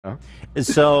Huh?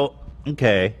 So,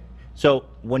 okay. So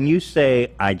when you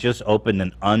say I just opened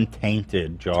an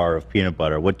untainted jar of peanut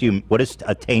butter, what is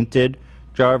a tainted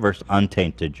jar versus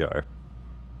untainted jar?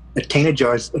 A tainted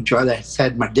jar is a jar that has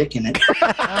had my dick in it.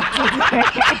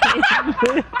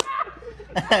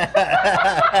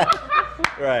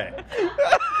 Right.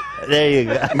 There you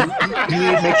go. You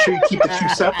need to make sure you keep the two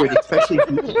separate, especially if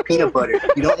you eat peanut butter.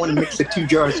 You don't want to mix the two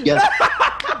jars together.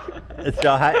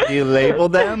 So do you label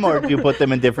them or do you put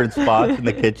them in different spots in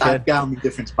the kitchen? I've got them in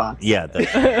different spots. Yeah,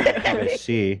 I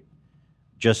see.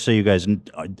 Just so you guys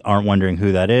aren't wondering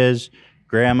who that is,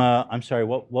 Grandma. I'm sorry.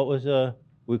 What's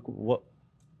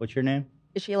your name?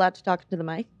 Is she allowed to talk to the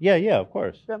mic? Yeah, of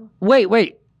course. Grandma.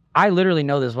 Wait. I literally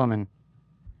know this woman.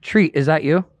 Treat, is that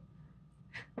you?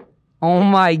 Oh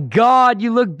my God,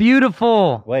 you look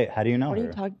beautiful. Wait, how do you know What are her?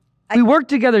 you talking? We worked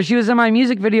together. She was in my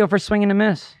music video for Swing and a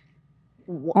Miss.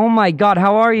 Oh my God,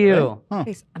 how are you? Huh.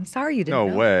 I'm sorry you didn't know.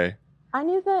 No way. I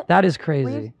knew that. That is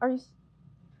crazy.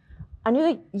 I knew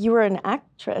that you were an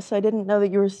actress. I didn't know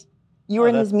that you were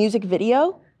in his music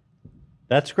video.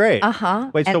 That's great.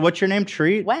 Wait, so And what's your name?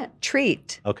 Treat? When?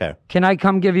 Treat. Okay. Can I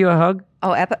come give you a hug?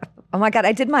 Oh, oh my God!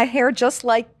 I did my hair just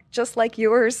like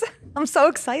yours. I'm so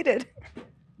excited.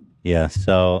 Yeah,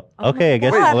 so, okay, I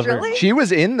guess God, Oliver. really? She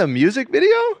was in the music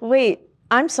video? Wait,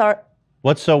 I'm sorry.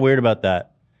 What's so weird about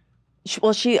that?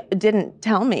 Well, she didn't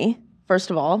tell me,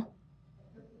 first of all.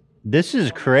 This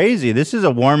is crazy. This is a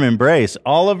warm embrace.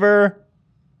 Oliver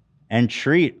and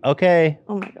Treat. Okay.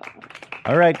 Oh my God.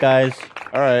 All right, guys.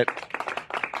 All right.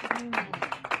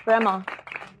 Grandma.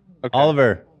 Okay.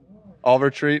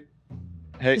 Oliver, Treat.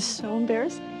 Hey. It's so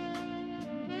embarrassing.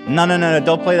 No.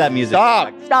 Don't play that music.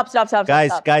 Stop. Stop.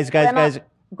 Guys.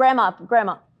 Grandma.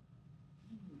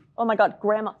 Oh my God,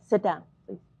 Grandma, sit down,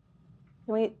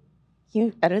 please. Can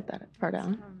you edit that part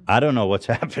out? I don't know what's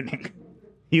happening.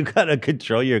 You got to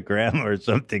control your grammar or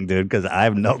something, dude, because I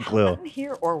have no clue.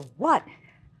 Here or what?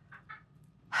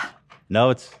 No,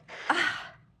 it's...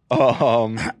 All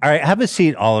right, have a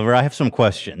seat, Oliver. I have some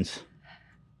questions.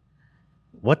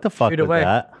 What the fuck Shoot was away.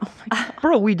 that?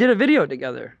 Bro, we did a video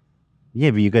together.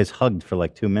 Yeah, but you guys hugged for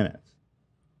like 2 minutes.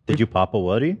 Did you pop a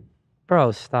Woody?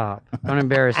 Bro, stop. Don't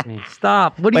embarrass me.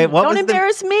 Stop. What do Wait, you... what Don't was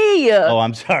embarrass me. Oh,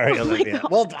 I'm sorry, Oh my Olivia.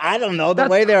 God. Well, I don't know. The That's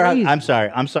way they're... crazy. I'm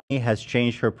sorry. He has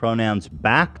changed her pronouns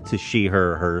back to she,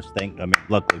 her, hers.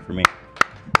 Luckily for me.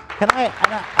 Can I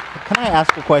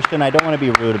ask a question? I don't want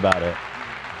to be rude about it.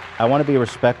 I want to be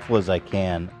respectful as I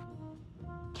can.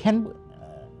 I'm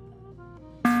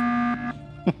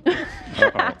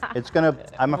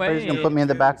afraid it's gonna put me in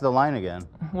the back of the line again.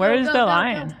 Where is the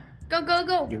line?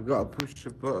 Go. You gotta push the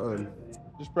button.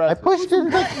 Just press I pushed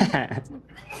it.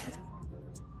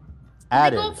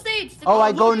 Added. Go upstage. Oh,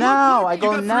 I go now. I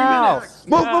go now.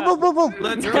 Move.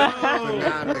 Let's go.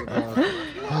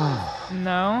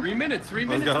 No. 3 minutes. 3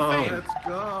 minutes. Let's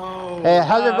go. Hey,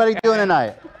 how's everybody doing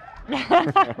tonight?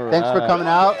 Thanks for coming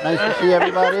out. Nice to see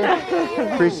everybody.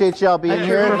 Appreciate y'all being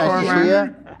here. Nice to see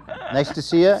you. Nice to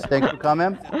see you. Thanks for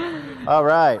coming. All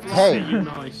right. Hey,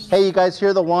 you guys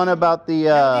hear the one about the...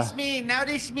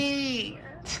 Notice me.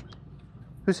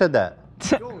 Who said that?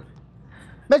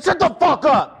 Man, shut the fuck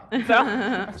up!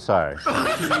 Sorry.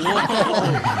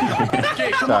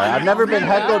 Sorry, I've never been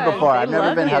heckled before.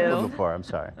 I'm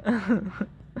sorry.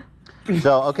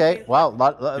 So, okay, wow,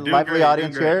 lively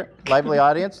audience here. Lively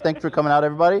audience. Thanks for coming out,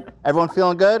 everybody. Everyone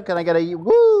feeling good? Can I get a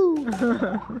woo?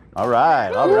 All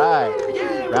right.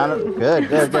 Round of,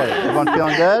 good. Everyone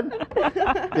feeling good?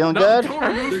 Feeling good?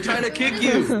 They're trying to kick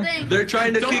you. They're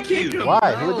trying to kick you.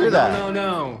 Why? Who would do that?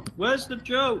 No. Where's the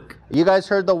joke? You guys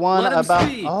heard the one Let him about...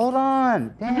 speak. Hold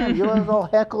on. Damn, you guys all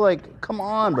heckle like, come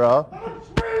on, bro.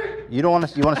 You want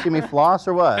to see me floss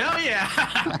or what? Hell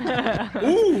yeah.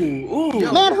 Ooh.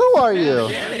 Man, who are you?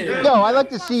 Yo, I like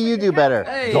to see you do better,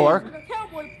 dork.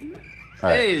 All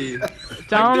right. Hey.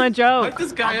 Tell him a joke. Let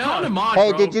this guy on. Him on,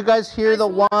 Hey, bro. did you guys hear the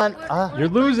one? You're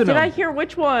losing Did them. I hear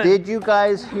which one? Did you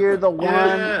guys hear the one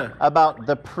Yeah. about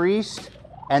the priest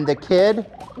and the kid?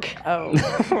 Oh.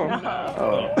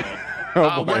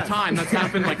 One time. That's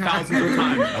happened like thousands of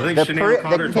times. I think The Sinead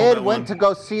Carter told kid that went one. to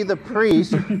go see the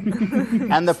priest,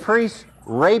 and the priest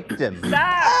raped him. No!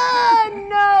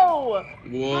 Whoa.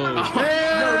 No,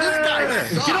 this guy.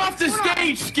 Get off the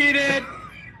stage, skinhead.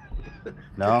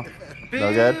 No?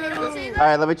 No good? All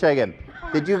right, let me try again.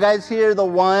 Did you guys hear the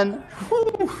one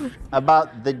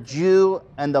about the Jew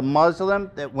and the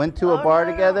Muslim that went to a bar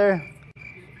together?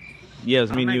 Yeah, it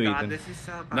was me and you, Ethan. This is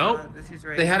so bad. Nope.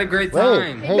 They had a great Wait,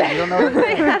 time. hey, you don't know?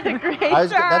 They had a great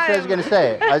That's what I was gonna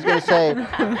say. I was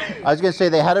gonna say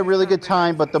they had a really good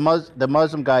time, but the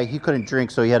Muslim guy, he couldn't drink,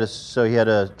 so he had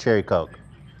a cherry Coke.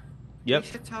 Yep.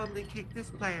 should totally kick this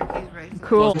player. He's racist.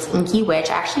 Cool. Slinky Witch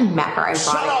actually met her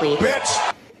ironically.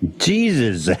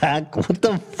 Jesus, Zach, what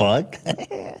the fuck?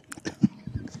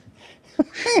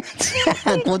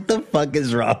 Zach, what the fuck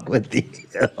is wrong with you?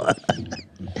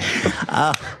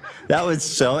 That was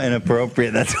so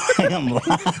inappropriate. That's why I'm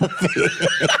laughing.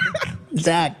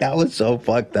 Zach, that was so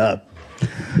fucked up.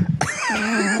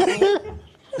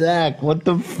 Zach, what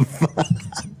the fuck?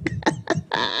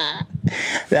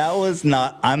 That was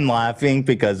not. I'm laughing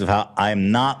because of how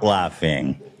I'm not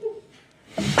laughing.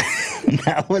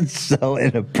 That was so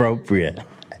inappropriate.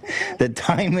 The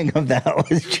timing of that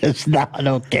was just not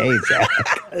okay, Zach.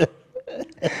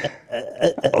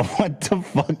 What the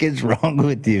fuck is wrong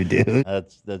with you, dude?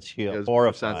 That's There's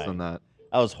horrifying. sense on that.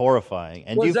 That was horrifying.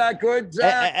 And Was that good,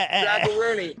 Zach?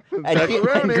 Zacharuni.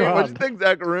 Zacharuni. What do you think,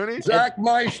 Zacharuni? Zach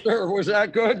Meister. Was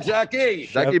that good, Zachy?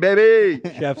 Zachy, baby.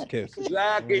 Chef's kiss.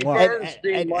 Zachy Wow.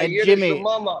 Bernstein, my Yiddish Jimmy,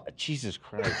 mama. Jesus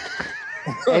Christ.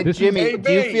 And Jimmy, Hey,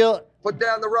 do you B, feel Put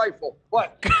down the rifle.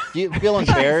 What? do you feel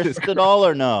embarrassed at all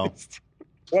or no?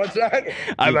 What's that?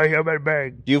 I'm a human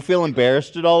being. Do you feel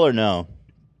embarrassed at all or no?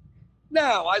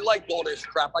 No, I like all this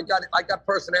crap. I got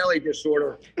personality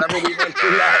disorder. Remember we went through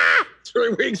that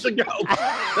 3 weeks ago?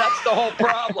 That's the whole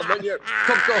problem. When you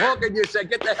took the hook and you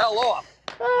said, get the hell off.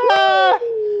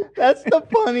 That's the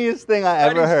funniest thing I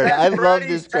ever heard. I love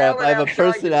this crap. I have a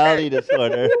personality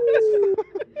disorder.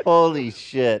 Holy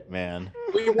shit, man.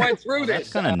 We went through That's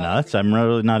this. kind of nuts. I'm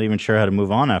really not even sure how to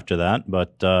move on after that,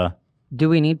 but Do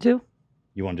we need to?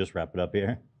 you want to just wrap it up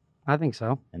here I think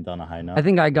so. and on a high note? I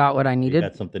think I got what I you needed.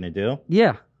 got something to do?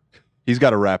 Yeah. He's got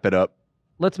to wrap it up.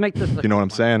 Let's make this. You know what I'm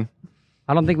saying?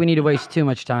 I don't think we need to waste too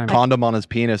much time. Condom on his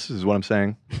penis is what I'm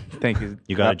saying. Thank you.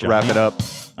 You got to Wrap it up.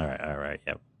 All right,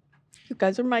 yep. You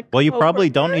guys are my. Well, you probably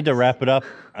coworkers. don't need to wrap it up.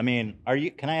 I mean, are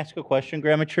you? Can I ask a question,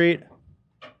 Grandma Treat?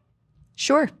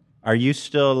 Sure. Are you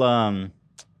still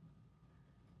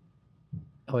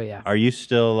Oh yeah. Are you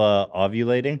still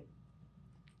ovulating?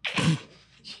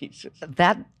 Jesus.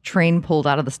 That train pulled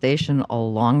out of the station a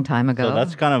long time ago. So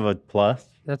that's kind of a plus.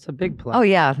 That's a big plus. Oh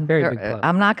yeah, Very big plus.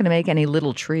 I'm not going to make any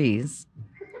little trees.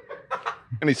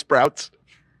 Any sprouts?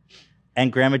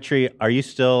 And Grandma Tree, are you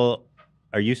still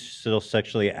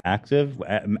sexually active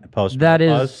post? That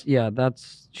is, yeah,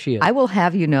 that's she is. I will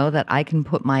have you know that I can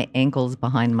put my ankles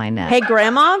behind my neck. Hey,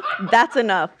 Grandma, that's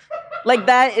enough. Like,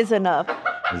 that is enough.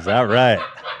 Is that right?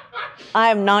 I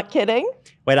am not kidding.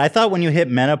 Wait, I thought when you hit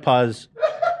menopause.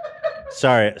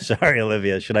 Sorry,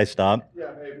 Olivia. Should I stop?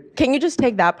 Can you just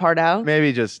take that part out?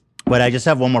 Maybe just. Wait, I just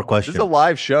have one more question. This is a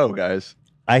live show, guys.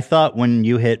 I thought when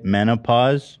you hit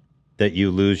menopause that you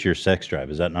lose your sex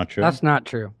drive. Is that not true? That's not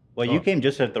true. Well, you came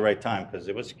just at the right time because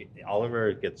it was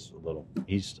Oliver gets a little.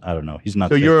 I don't know. He's not.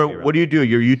 So sexy, you're right? what do you do?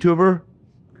 You're a YouTuber?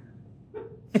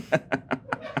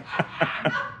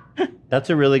 That's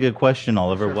a really good question,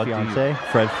 Oliver. What do you say?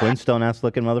 Fred Flintstone ass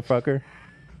looking motherfucker.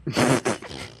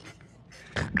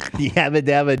 Yabba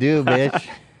dabba do, bitch.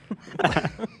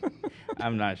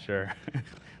 I'm not sure.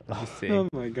 Let's see. Oh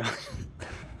my god.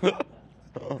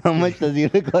 How much does he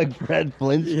look like Fred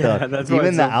Flintstone? Yeah, that's why even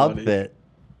it's the so funny. outfit.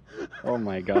 Oh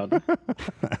my god.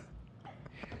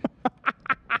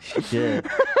 Shit.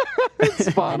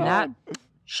 And that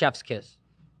chef's kiss.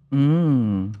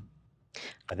 Mm.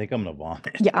 I think I'm gonna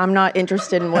vomit. Yeah, I'm not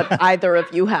interested in what either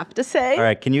of you have to say. All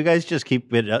right, can you guys just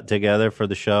keep it together for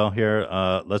the show here?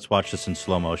 Let's watch this in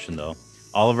slow motion, though.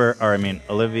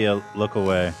 Olivia, look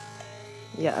away.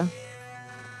 Yeah.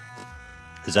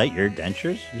 Is that your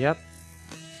dentures? Yep.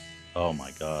 Oh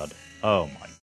my god. Oh my